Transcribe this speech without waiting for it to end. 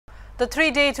The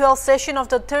three-day 12th session of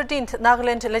the 13th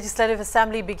Nagaland Legislative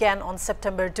Assembly began on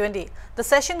September 20. The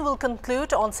session will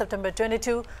conclude on September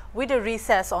 22 with a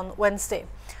recess on Wednesday.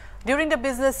 During the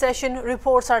business session,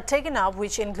 reports are taken up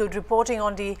which include reporting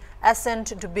on the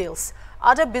assent to bills.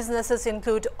 Other businesses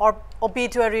include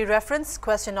obituary reference,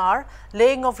 question hour,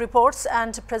 laying of reports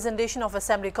and presentation of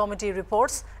Assembly Committee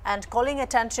reports and calling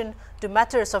attention to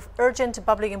matters of urgent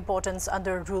public importance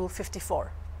under Rule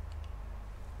 54.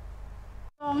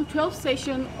 The 12th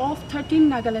session of 13th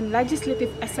Nagaland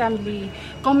Legislative Assembly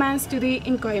commenced today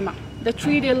in Kohima. The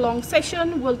three-day-long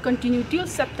session will continue till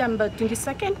September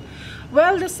 22nd,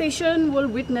 where the session will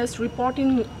witness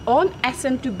reporting on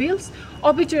assent to bills,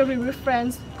 obituary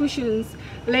reference, questions,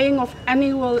 laying of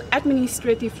annual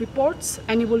administrative reports,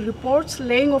 annual reports,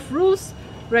 laying of rules,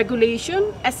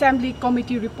 regulation, Assembly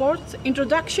Committee reports,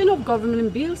 introduction of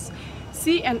government bills,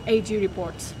 C&AG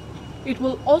reports. It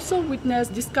will also witness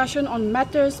discussion on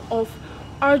matters of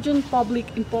urgent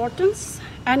public importance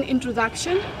and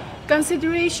introduction,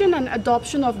 consideration and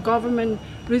adoption of government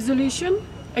resolution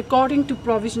according to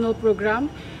provisional program,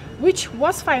 which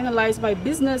was finalized by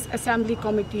Business Assembly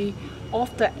Committee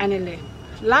of the NLA.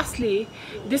 Lastly,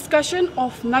 discussion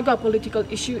of Naga political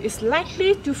issue is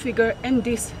likely to figure in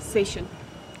this session.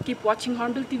 Keep watching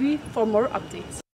Hornbill TV for more updates.